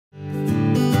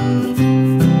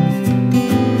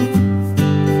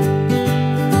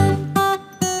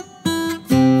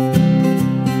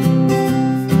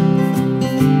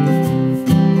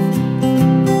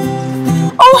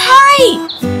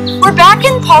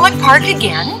Pollock Park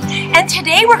again, and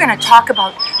today we're going to talk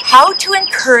about how to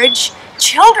encourage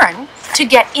children to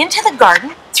get into the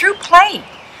garden through play.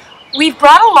 We've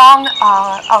brought along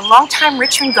a long-time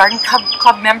Richmond Garden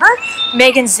Club member,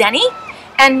 Megan Zenny,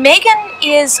 and Megan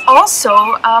is also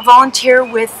a volunteer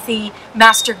with the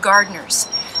Master Gardeners.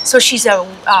 So she's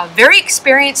a very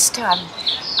experienced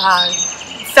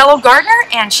fellow gardener,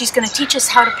 and she's going to teach us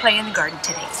how to play in the garden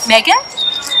today. Megan?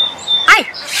 Hi.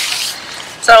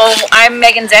 So I'm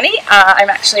Megan Zenny.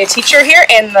 I'm actually a teacher here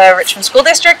in the Richmond School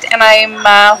District, and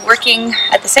I'm working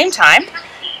at the same time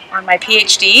on my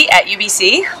PhD at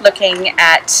UBC, looking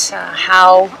at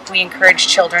how we encourage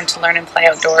children to learn and play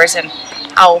outdoors and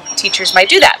how teachers might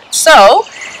do that. So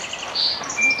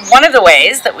one of the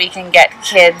ways that we can get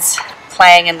kids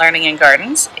playing and learning in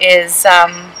gardens is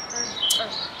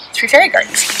through fairy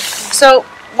gardens. So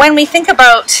when we think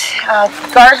about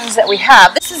gardens that we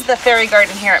have, this is the fairy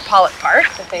garden here at Pollock Park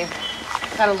that they've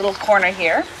got a little corner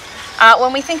here.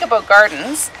 When we think about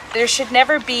gardens, there should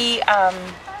never be,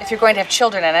 if you're going to have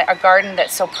children in it, a garden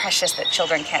that's so precious that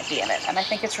children can't be in it. And I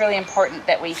think it's really important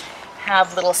that we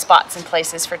have little spots and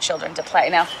places for children to play.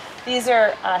 Now, these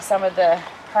are some of the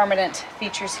permanent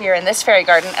features here in this fairy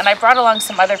garden, and I brought along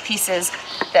some other pieces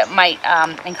that might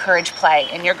encourage play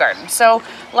in your garden. So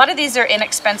a lot of these are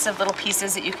inexpensive little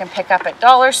pieces that you can pick up at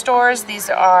dollar stores. These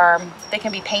are, they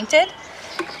can be painted,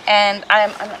 and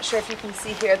I'm not sure if you can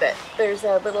see here that there's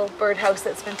a little birdhouse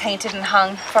that's been painted and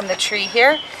hung from the tree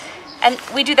here. And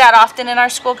we do that often in our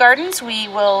school gardens. We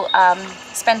will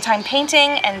spend time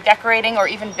painting and decorating, or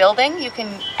even building. You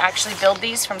can actually build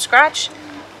these from scratch.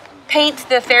 Paint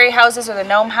the fairy houses or the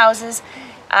gnome houses,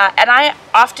 and I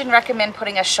often recommend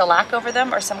putting a shellac over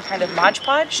them or some kind of Mod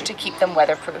Podge to keep them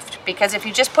weatherproofed, because if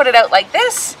you just put it out like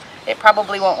this, it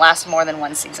probably won't last more than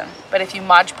one season. But if you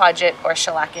Mod Podge it or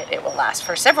shellac it, it will last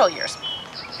for several years.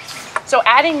 So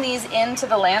adding these into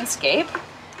the landscape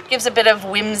gives a bit of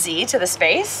whimsy to the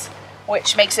space,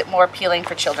 which makes it more appealing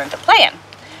for children to play in.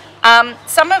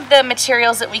 Some of the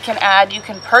materials that we can add, you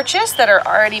can purchase that are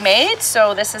already made.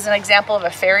 So this is an example of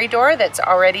a fairy door that's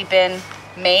already been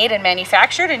made and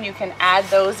manufactured, and you can add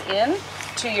those in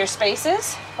to your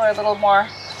spaces for a little more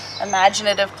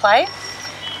imaginative play.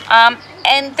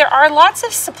 And there are lots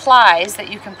of supplies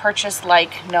that you can purchase,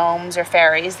 like gnomes or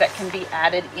fairies, that can be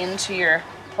added into your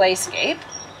playscape.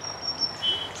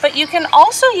 But you can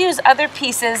also use other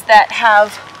pieces that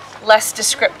have less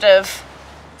descriptive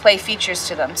play features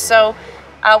to them. So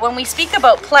when we speak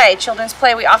about play, children's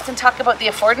play, we often talk about the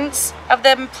affordance of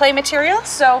the play material.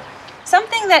 So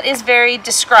something that is very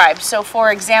described. So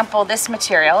for example, this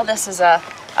material, this is a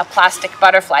plastic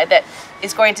butterfly that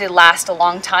is going to last a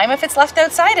long time if it's left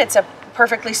outside. It's a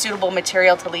perfectly suitable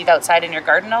material to leave outside in your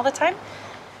garden all the time.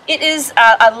 It is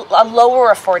a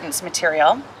lower affordance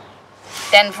material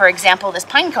than, for example, this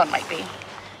pine cone might be.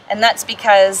 And that's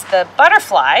because the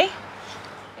butterfly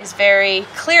is very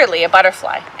clearly a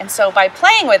butterfly. And so by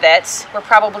playing with it, we're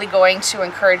probably going to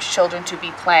encourage children to be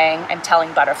playing and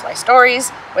telling butterfly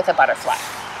stories with a butterfly.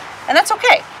 And that's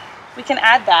okay. We can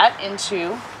add that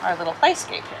into our little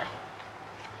playscape here.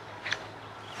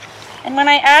 And when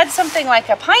I add something like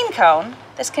a pine cone,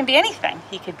 this can be anything.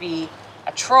 He could be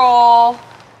a troll,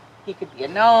 he could be a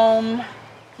gnome,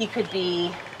 he could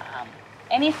be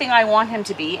anything I want him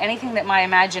to be, anything that my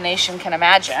imagination can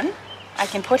imagine. I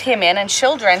can put him in, and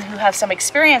children who have some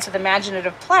experience with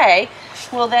imaginative play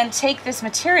will then take this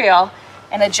material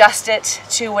and adjust it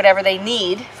to whatever they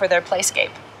need for their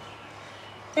playscape.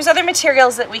 There's other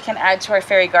materials that we can add to our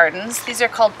fairy gardens. These are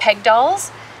called peg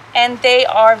dolls, and they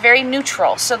are very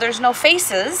neutral. So there's no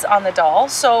faces on the doll.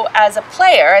 So as a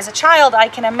player, as a child, I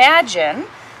can imagine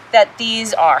that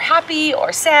these are happy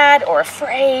or sad or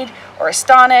afraid or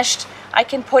astonished. I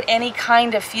can put any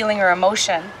kind of feeling or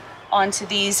emotion onto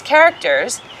these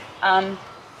characters,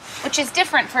 which is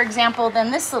different, for example,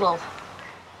 than this little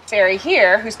fairy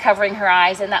here who's covering her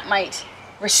eyes, and that might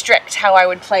restrict how I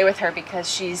would play with her,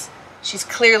 because she's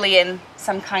clearly in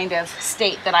some kind of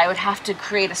state that I would have to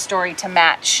create a story to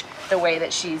match the way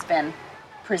that she's been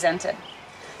presented.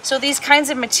 So these kinds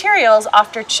of materials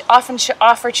often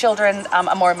offer children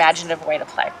a more imaginative way to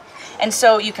play. And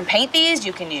so you can paint these,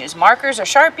 you can use markers or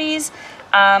Sharpies,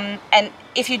 and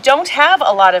if you don't have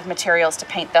a lot of materials to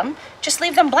paint them, just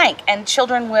leave them blank, and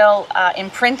children will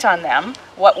imprint on them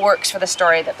what works for the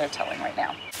story that they're telling right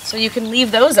now. So you can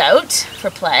leave those out for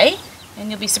play, and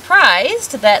you'll be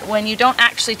surprised that when you don't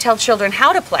actually tell children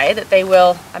how to play, that they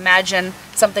will imagine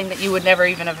something that you would never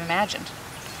even have imagined.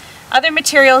 Other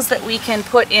materials that we can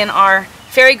put in our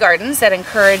fairy gardens that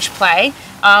encourage play,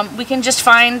 we can just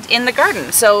find in the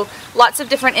garden. So lots of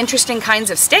different interesting kinds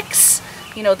of sticks.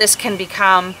 you know, this can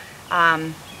become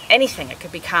anything. It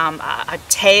could become a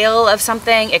tail of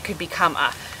something. It could become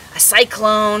a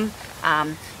cyclone.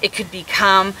 It could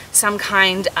become some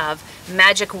kind of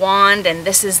magic wand, and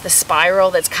this is the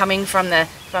spiral that's coming from the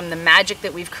magic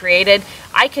that we've created.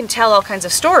 I can tell all kinds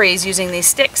of stories using these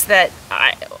sticks that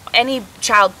any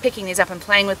child picking these up and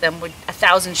playing with them,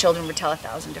 1,000 children would tell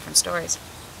 1,000 different stories.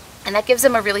 And that gives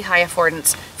them a really high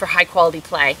affordance for high quality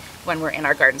play when we're in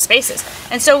our garden spaces.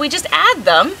 And so we just add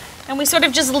them, and we sort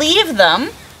of just leave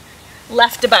them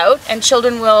left about, and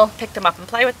children will pick them up and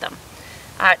play with them.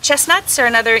 Chestnuts are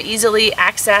another easily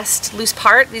accessed loose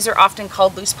part. These are often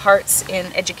called loose parts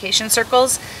in education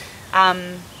circles.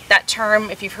 That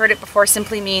term, if you've heard it before,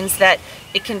 simply means that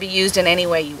it can be used in any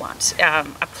way you want.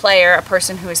 A player, a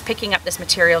person who is picking up this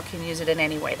material, can use it in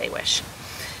any way they wish.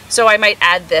 So I might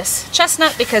add this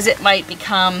chestnut because it might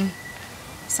become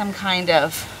some kind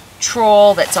of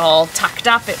troll that's all tucked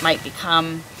up. It might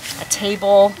become a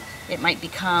table. It might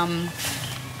become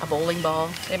a bowling ball.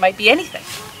 It might be anything.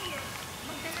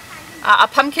 A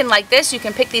pumpkin like this, you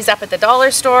can pick these up at the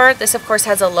dollar store. This of course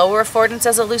has a lower affordance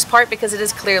as a loose part because it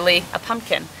is clearly a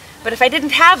pumpkin. But if I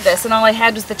didn't have this and all I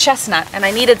had was the chestnut and I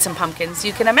needed some pumpkins,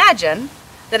 you can imagine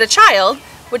that a child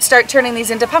would start turning these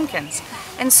into pumpkins.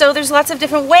 And so there's lots of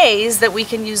different ways that we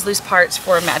can use loose parts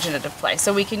for imaginative play.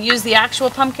 So we can use the actual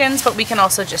pumpkins, but we can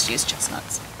also just use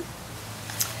chestnuts.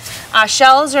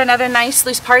 Shells are another nice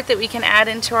loose part that we can add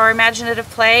into our imaginative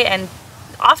play, and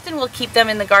often we'll keep them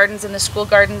in the gardens, in the school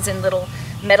gardens, in little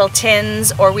metal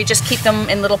tins, or we just keep them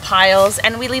in little piles,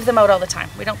 and we leave them out all the time.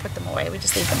 We don't put them away, we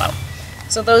just leave them out.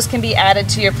 So those can be added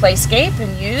to your playscape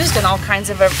and used in all kinds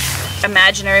of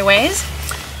imaginary ways.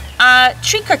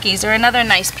 Tree cookies are another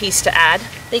nice piece to add.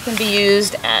 They can be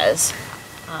used as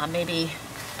maybe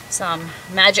some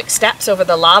magic steps over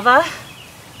the lava,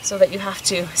 so that you have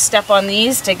to step on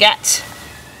these to get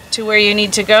to where you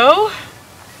need to go.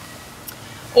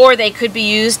 Or they could be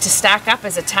used to stack up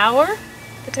as a tower,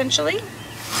 potentially.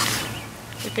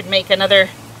 We could make another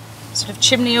sort of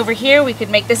chimney over here. We could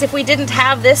make this. If we didn't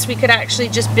have this, we could actually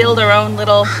just build our own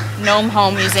little gnome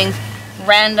home using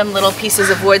random little pieces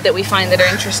of wood that we find that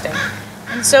are interesting.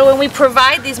 And so when we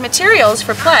provide these materials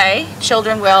for play,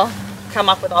 children will come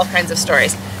up with all kinds of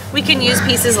stories. We can use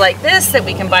pieces like this that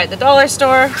we can buy at the dollar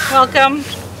store, welcome,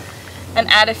 and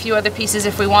add a few other pieces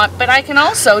if we want. But I can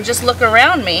also just look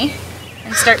around me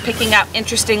and start picking up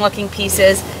interesting looking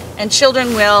pieces, and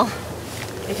children will,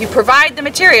 if you provide the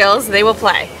materials, they will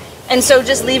play. And so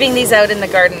just leaving these out in the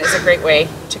garden is a great way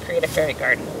to create a fairy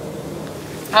garden.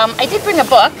 I did bring a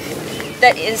book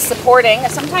that is supporting,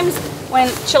 sometimes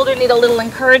when children need a little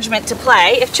encouragement to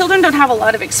play, if children don't have a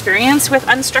lot of experience with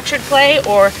unstructured play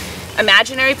or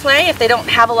imaginary play, if they don't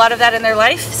have a lot of that in their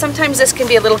life, sometimes this can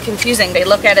be a little confusing. They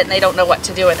look at it and they don't know what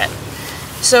to do with it.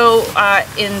 So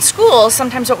in school,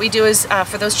 sometimes what we do is,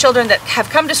 for those children that have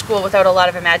come to school without a lot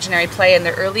of imaginary play in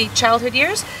their early childhood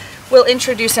years, we'll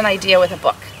introduce an idea with a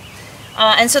book.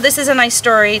 And so this is a nice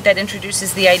story that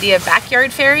introduces the idea of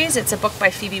backyard fairies. It's a book by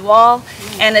Phoebe Wall,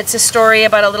 and it's a story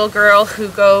about a little girl who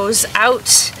goes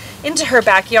out into her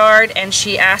backyard and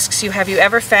she asks you, have you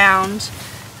ever found,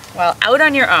 well, out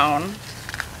on your own,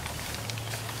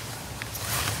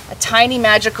 a tiny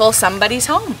magical somebody's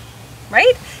home,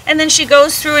 right? And then she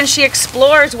goes through and she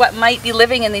explores what might be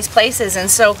living in these places. And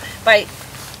so by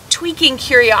tweaking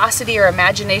curiosity or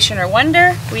imagination or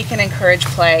wonder, we can encourage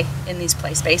play in these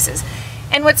play spaces.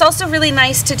 And what's also really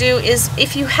nice to do is,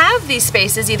 if you have these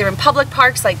spaces, either in public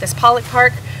parks like this Pollock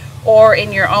Park, or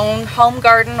in your own home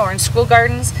garden or in school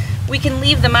gardens, we can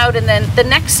leave them out, and then the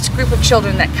next group of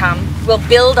children that come will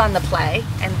build on the play,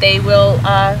 and they will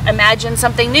imagine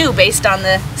something new based on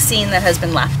the scene that has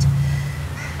been left.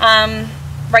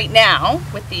 Right now,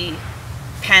 with the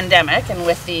pandemic and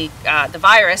with the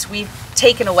virus, we've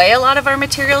taken away a lot of our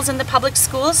materials in the public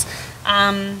schools.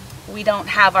 We don't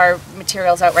have our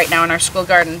materials out right now in our school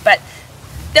garden, but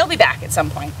they'll be back at some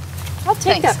point. I'll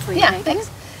take that for you. Yeah, thanks.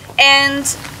 And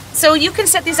so you can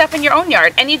set these up in your own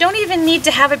yard, and you don't even need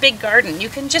to have a big garden. You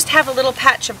can just have a little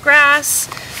patch of grass.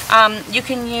 You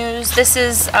can use, this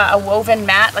is a woven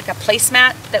mat, like a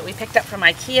placemat that we picked up from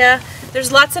IKEA.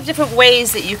 There's lots of different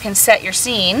ways that you can set your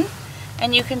scene,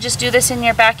 and you can just do this in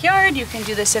your backyard. You can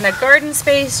do this in a garden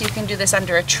space. You can do this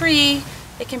under a tree.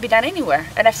 It can be done anywhere.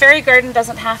 And a fairy garden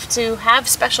doesn't have to have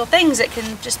special things. It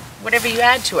can just, whatever you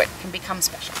add to it can become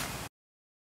special.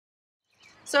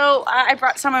 So I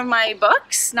brought some of my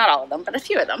books, not all of them, but a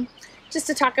few of them, just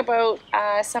to talk about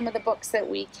some of the books that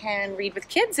we can read with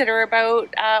kids that are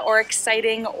about or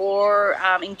exciting or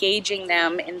engaging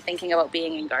them in thinking about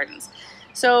being in gardens.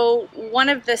 So one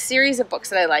of the series of books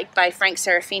that I like by Frank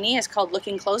Serafini is called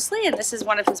Looking Closely, and this is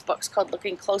one of his books called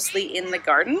Looking Closely in the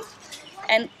Garden.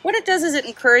 And what it does is it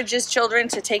encourages children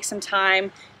to take some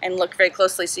time and look very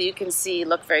closely. So you can see,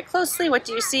 look very closely. What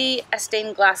do you see? A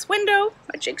stained glass window,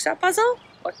 a jigsaw puzzle?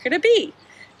 What could it be?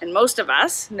 And most of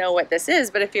us know what this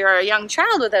is, but if you're a young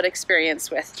child without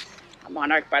experience with a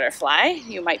monarch butterfly,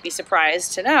 you might be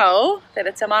surprised to know that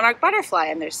it's a monarch butterfly,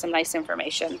 and there's some nice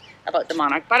information about the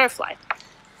monarch butterfly.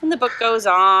 And the book goes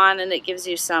on and it gives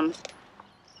you some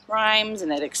rhymes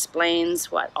and it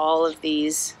explains what all of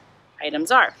these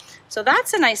items are. So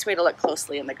that's a nice way to look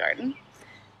closely in the garden.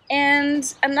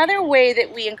 And another way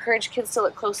that we encourage kids to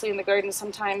look closely in the garden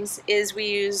sometimes is we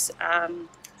use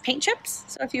paint chips.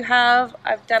 So if you have,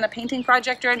 I've done a painting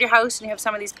project around your house and you have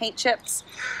some of these paint chips,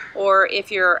 or if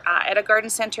you're at a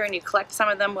garden center and you collect some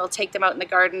of them, we'll take them out in the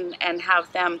garden and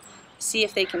have them see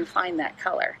if they can find that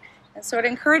color. And so it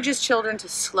encourages children to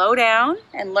slow down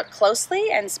and look closely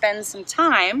and spend some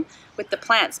time with the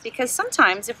plants, because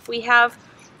sometimes if we have,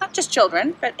 not just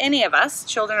children, but any of us,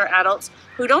 children or adults,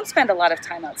 who don't spend a lot of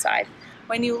time outside,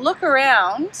 when you look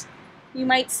around, you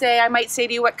might say, I might say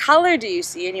to you, what color do you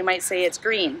see? And you might say it's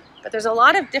green. But there's a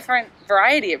lot of different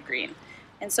variety of green.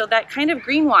 And so that kind of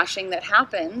greenwashing that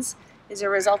happens is a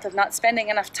result of not spending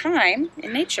enough time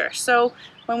in nature. So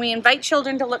when we invite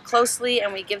children to look closely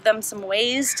and we give them some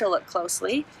ways to look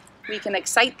closely, we can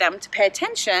excite them to pay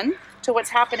attention to what's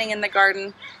happening in the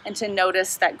garden and to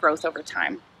notice that growth over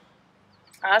time.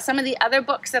 Some of the other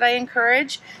books that I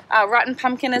encourage, Rotten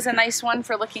Pumpkin is a nice one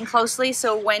for looking closely.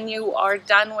 So when you are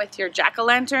done with your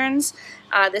jack-o'-lanterns,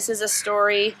 this is a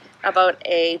story about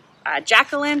a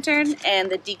jack-o'-lantern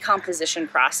and the decomposition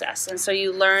process. And so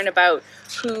you learn about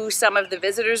who some of the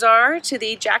visitors are to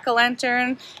the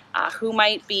jack-o'-lantern, who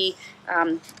might be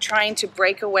trying to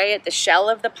break away at the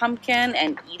shell of the pumpkin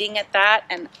and eating at that,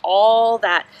 and all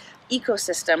that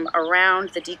ecosystem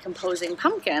around the decomposing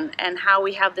pumpkin, and how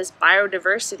we have this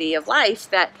biodiversity of life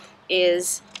that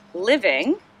is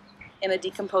living in a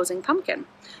decomposing pumpkin.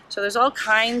 So there's all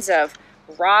kinds of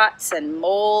rots and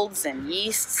molds and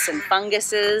yeasts and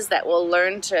funguses that we'll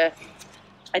learn to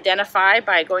identify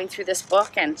by going through this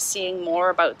book and seeing more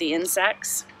about the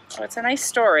insects. So it's a nice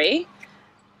story.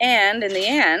 And in the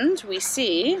end, we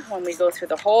see, when we go through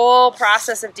the whole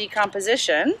process of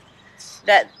decomposition,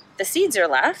 that the seeds are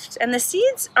left, and the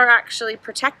seeds are actually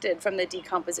protected from the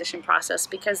decomposition process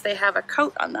because they have a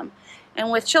coat on them. And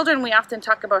with children, we often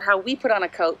talk about how we put on a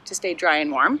coat to stay dry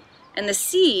and warm, and the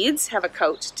seeds have a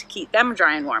coat to keep them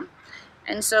dry and warm.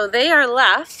 And so they are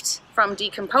left from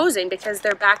decomposing because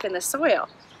they're back in the soil,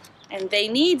 and they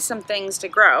need some things to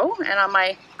grow. And on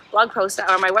my blog post,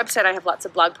 on my website, I have lots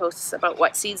of blog posts about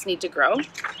what seeds need to grow,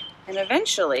 and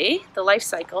eventually the life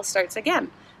cycle starts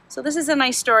again. So this is a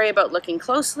nice story about looking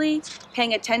closely,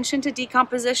 paying attention to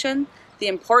decomposition, the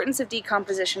importance of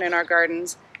decomposition in our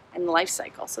gardens, and the life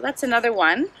cycle. So that's another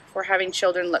one for having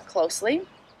children look closely.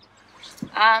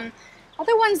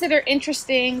 Other ones that are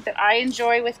interesting that I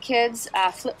enjoy with kids,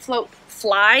 Flip Float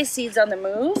Fly, Seeds on the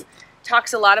Move,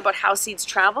 talks a lot about how seeds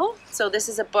travel. So this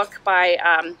is a book by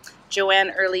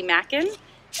Joanne Early Mackin,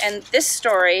 and this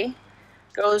story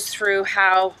goes through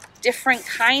how different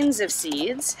kinds of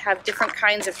seeds have different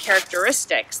kinds of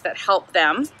characteristics that help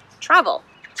them travel.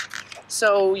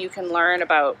 So you can learn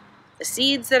about the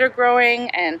seeds that are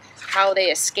growing and how they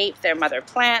escape their mother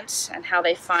plant and how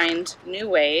they find new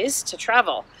ways to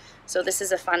travel. So this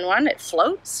is a fun one. It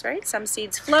floats, right? Some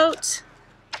seeds float,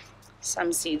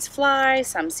 some seeds fly,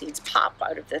 some seeds pop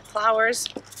out of the flowers.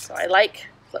 So I like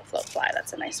Flip Float Fly.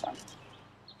 That's a nice one.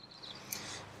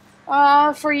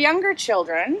 For younger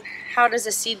children, how does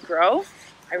a seed grow?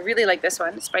 I really like this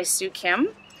one. It's by Sue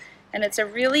Kim, and it's a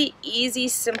really easy,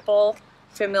 simple,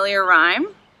 familiar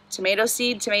rhyme. Tomato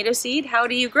seed, how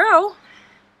do you grow?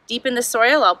 Deep in the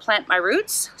soil, I'll plant my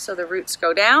roots. So the roots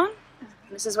go down.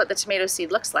 This is what the tomato seed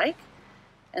looks like.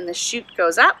 And the shoot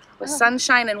goes up. With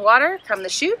sunshine and water come the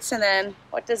shoots, and then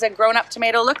what does a grown-up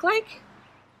tomato look like?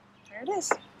 There it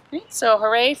is. Right? So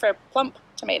hooray for plump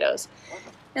tomatoes.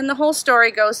 And the whole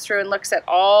story goes through and looks at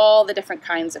all the different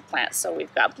kinds of plants. So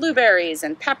we've got blueberries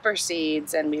and pepper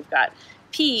seeds, and we've got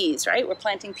peas, right? We're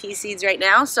planting pea seeds right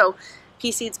now. So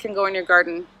pea seeds can go in your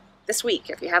garden this week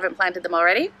if you haven't planted them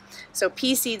already. So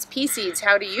pea seeds,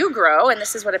 how do you grow? And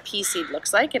this is what a pea seed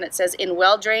looks like. And it says, in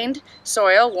well-drained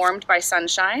soil warmed by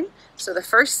sunshine. So the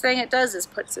first thing it does is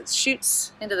puts its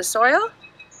shoots into the soil,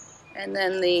 and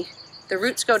then the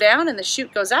roots go down and the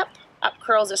shoot goes up. Up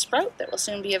curls a sprout that will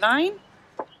soon be a vine.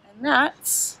 And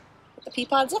that's what the pea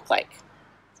pods look like.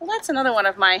 So that's another one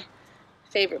of my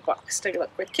favorite books to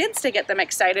look with kids to get them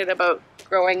excited about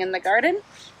growing in the garden.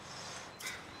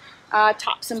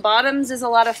 Tops and Bottoms is a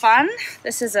lot of fun.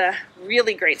 This is a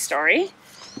really great story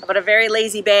about a very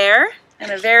lazy bear and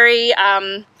a very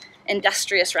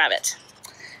industrious rabbit.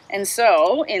 And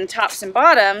so in Tops and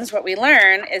Bottoms, what we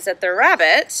learn is that the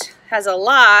rabbit has a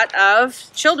lot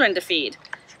of children to feed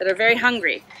that are very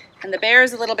hungry. And the bear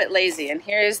is a little bit lazy. And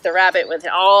here's the rabbit with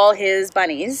all his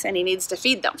bunnies, and he needs to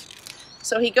feed them.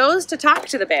 So he goes to talk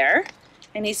to the bear,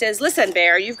 and he says, listen,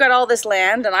 bear, you've got all this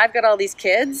land, and I've got all these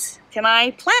kids. Can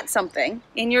I plant something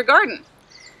in your garden?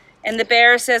 And the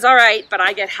bear says, all right, but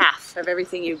I get half of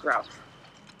everything you grow.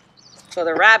 So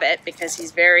the rabbit, because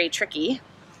he's very tricky,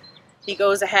 he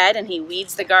goes ahead and he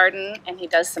weeds the garden and he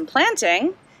does some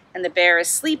planting, and the bear is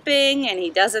sleeping and he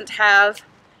doesn't have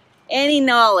any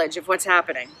knowledge of what's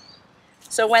happening.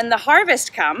 So when the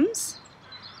harvest comes,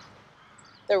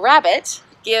 the rabbit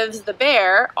gives the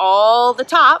bear all the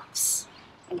tops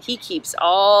and he keeps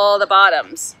all the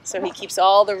bottoms. So he keeps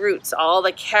all the roots, all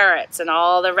the carrots and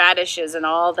all the radishes and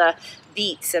all the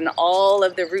beets and all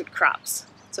of the root crops.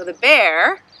 So the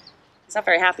bear is not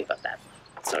very happy about that.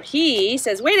 So he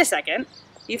says, wait a second,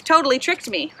 you've totally tricked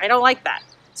me. I don't like that.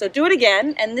 So do it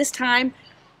again, and this time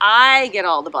I get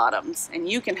all the bottoms and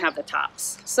you can have the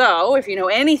tops. So if you know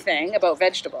anything about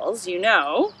vegetables, you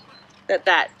know that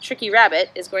that tricky rabbit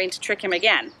is going to trick him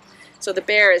again. So the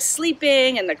bear is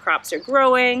sleeping and the crops are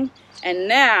growing, and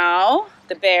now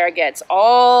the bear gets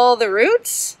all the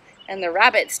roots and the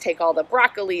rabbits take all the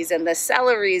broccolis and the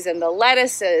celeries and the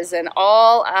lettuces and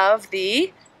all of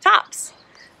the tops.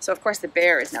 So of course the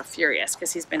bear is now furious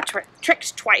because he's been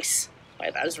tricked twice by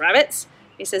those rabbits.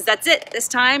 He says, that's it, this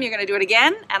time you're going to do it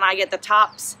again and I get the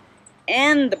tops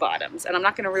and the bottoms. And I'm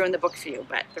not going to ruin the book for you,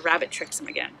 but the rabbit tricks him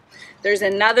again. There's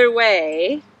another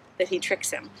way that he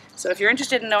tricks him. So if you're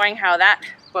interested in knowing how that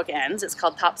book ends, it's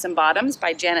called Tops and Bottoms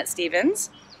by Janet Stevens.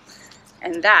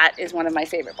 And that is one of my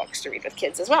favorite books to read with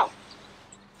kids as well.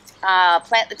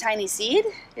 Plant the Tiny Seed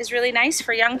is really nice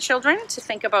for young children to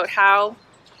think about how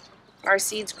our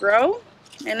seeds grow,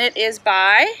 and it is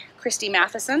by Christy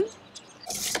Matheson.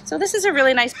 So this is a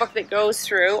really nice book that goes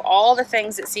through all the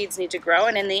things that seeds need to grow,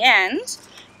 and in the end,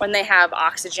 when they have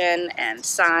oxygen and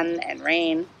sun and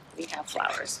rain, we have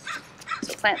flowers.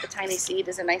 So Plant the Tiny Seed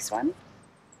is a nice one.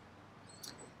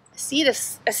 A Seed of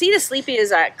Sleepy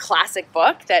is a classic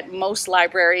book that most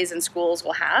libraries and schools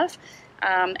will have,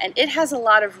 and it has a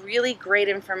lot of really great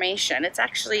information. It's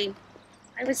actually,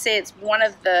 I would say it's one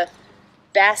of the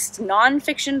best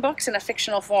non-fiction books in a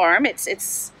fictional form.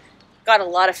 It's got a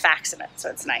lot of facts in it, so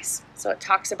it's nice. So it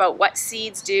talks about what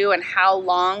seeds do and how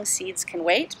long seeds can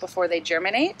wait before they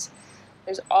germinate.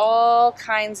 There's all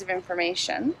kinds of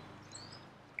information.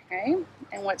 Okay,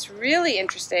 and what's really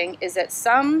interesting is that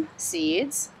some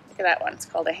seeds, look at that one, it's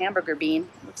called a hamburger bean.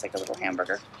 It looks like a little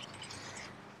hamburger.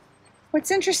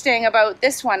 What's interesting about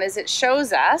this one is it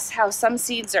shows us how some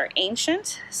seeds are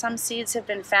ancient. Some seeds have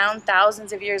been found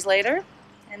thousands of years later,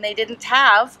 and they didn't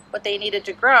have what they needed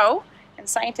to grow, and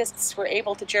scientists were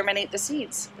able to germinate the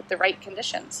seeds with the right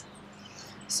conditions.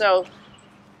 So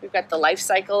we've got the life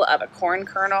cycle of a corn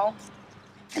kernel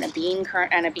and a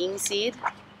bean seed.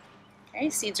 Okay,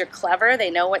 seeds are clever,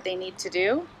 they know what they need to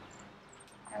do.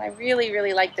 And I really,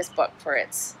 really like this book for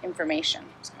its information.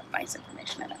 It's got nice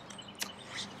information in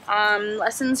it.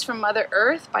 Lessons from Mother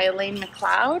Earth by Elaine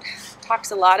McLeod talks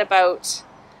a lot about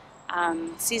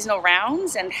seasonal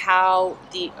rounds and how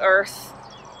the earth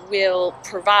will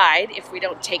provide if we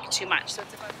don't take too much. So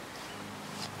it's about...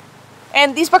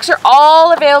 And these books are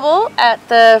all available at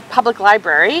the public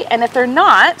library, and if they're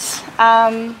not,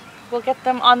 we'll get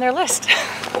them on their list.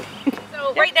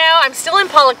 So right now I'm still in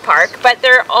Pollock Park, but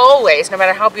there are always, no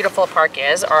matter how beautiful a park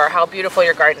is or how beautiful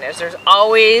your garden is, there's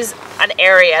always an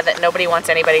area that nobody wants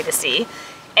anybody to see.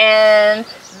 And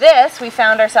this, we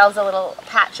found ourselves a little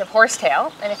patch of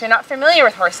horsetail, and if you're not familiar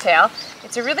with horsetail,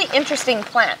 it's a really interesting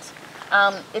plant.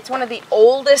 It's one of the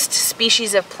oldest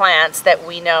species of plants that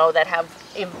we know that have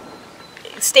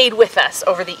stayed with us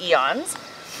over the eons,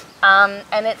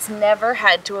 and it's never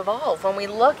had to evolve. When we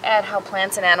look at how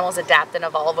plants and animals adapt and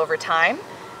evolve over time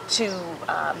to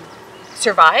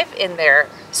survive in their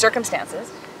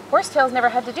circumstances, horsetail's never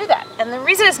had to do that. And the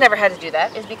reason it's never had to do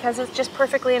that is because it's just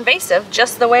perfectly invasive,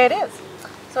 just the way it is.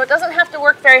 So it doesn't have to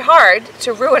work very hard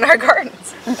to ruin our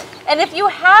gardens. And if you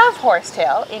have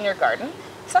horsetail in your garden,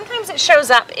 sometimes it shows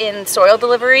up in soil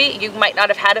delivery. You might not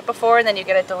have had it before, and then you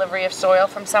get a delivery of soil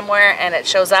from somewhere and it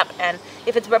shows up. And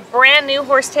if it's a brand new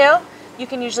horsetail, you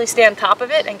can usually stay on top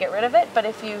of it and get rid of it. But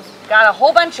if you've got a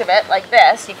whole bunch of it like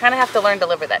this, you kind of have to learn to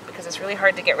live with it because it's really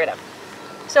hard to get rid of.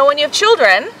 So when you have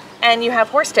children and you have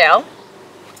horsetail,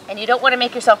 and you don't want to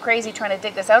make yourself crazy trying to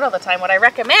dig this out all the time, what I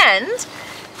recommend,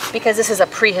 because this is a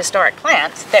prehistoric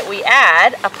plant, that we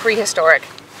add a prehistoric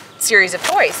series of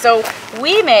toys. So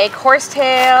we make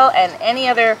horsetail and any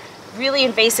other really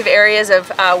invasive areas of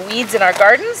weeds in our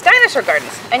gardens, dinosaur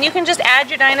gardens. And you can just add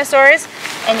your dinosaurs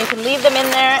and you can leave them in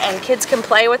there and kids can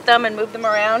play with them and move them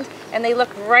around, and they look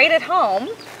right at home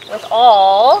with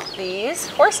all these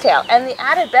horsetail. And the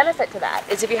added benefit to that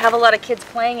is if you have a lot of kids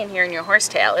playing in here in your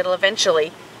horsetail, it'll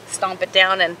eventually stomp it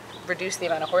down and reduce the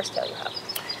amount of horsetail you have.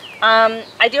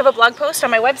 I do have a blog post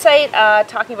on my website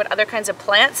talking about other kinds of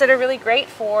plants that are really great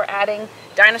for adding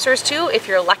dinosaurs to if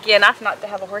you're lucky enough not to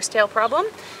have a horsetail problem.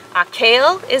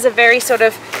 Kale is a very sort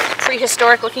of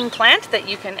prehistoric looking plant that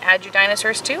you can add your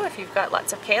dinosaurs to. If you've got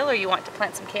lots of kale or you want to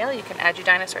plant some kale, you can add your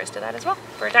dinosaurs to that as well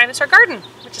for a dinosaur garden,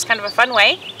 which is kind of a fun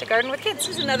way to garden with kids.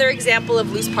 This is another example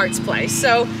of loose parts play.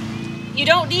 So you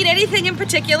don't need anything in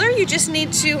particular, you just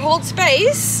need to hold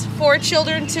space for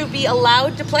children to be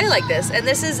allowed to play like this. And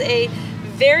this is a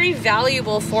very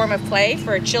valuable form of play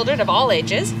for children of all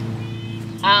ages.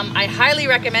 I highly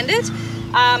recommend it.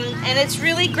 And it's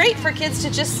really great for kids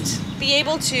to just be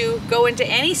able to go into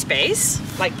any space,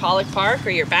 like Pollock Park or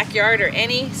your backyard or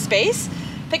any space,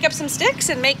 pick up some sticks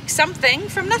and make something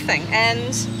from nothing.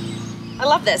 And I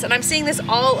love this, and I'm seeing this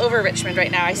all over Richmond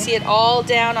right now. I see it all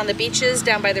down on the beaches,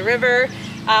 down by the river,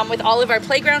 with all of our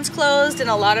playgrounds closed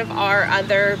and a lot of our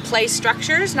other play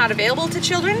structures not available to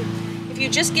children. If you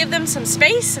just give them some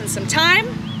space and some time,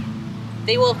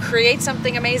 they will create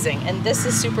something amazing, and this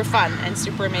is super fun and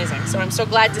super amazing. So I'm so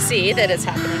glad to see that it's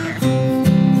happening here.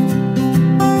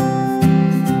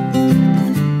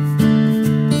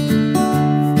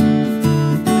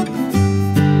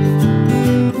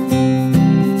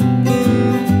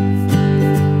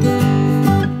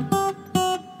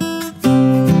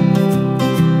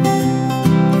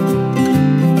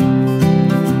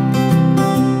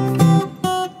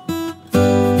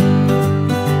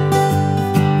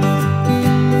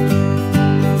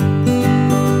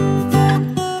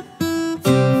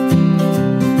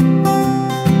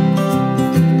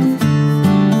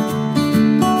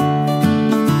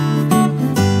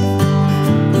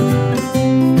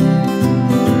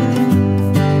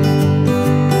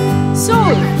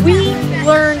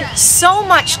 So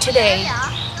much today,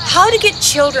 how to get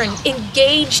children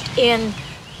engaged in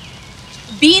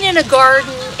being in a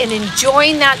garden and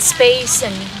enjoying that space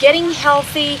and getting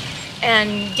healthy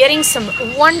and getting some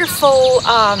wonderful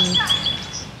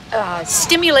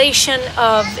stimulation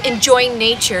of enjoying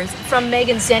nature from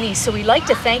Megan Zenny. So we'd like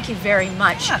to thank you very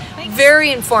much.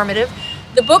 Very informative.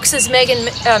 The books, as Megan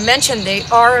mentioned, they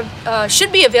are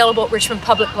should be available at Richmond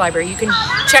Public Library. You can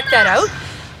check that out.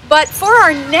 But for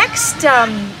our next,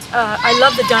 I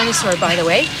love the dinosaur, by the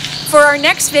way. For our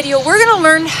next video, we're going to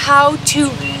learn how to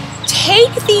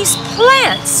take these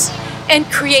plants and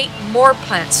create more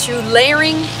plants through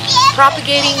layering,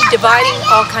 propagating, dividing,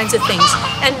 all kinds of things.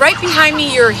 And right behind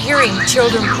me, you're hearing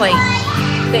children play.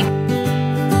 Thank you.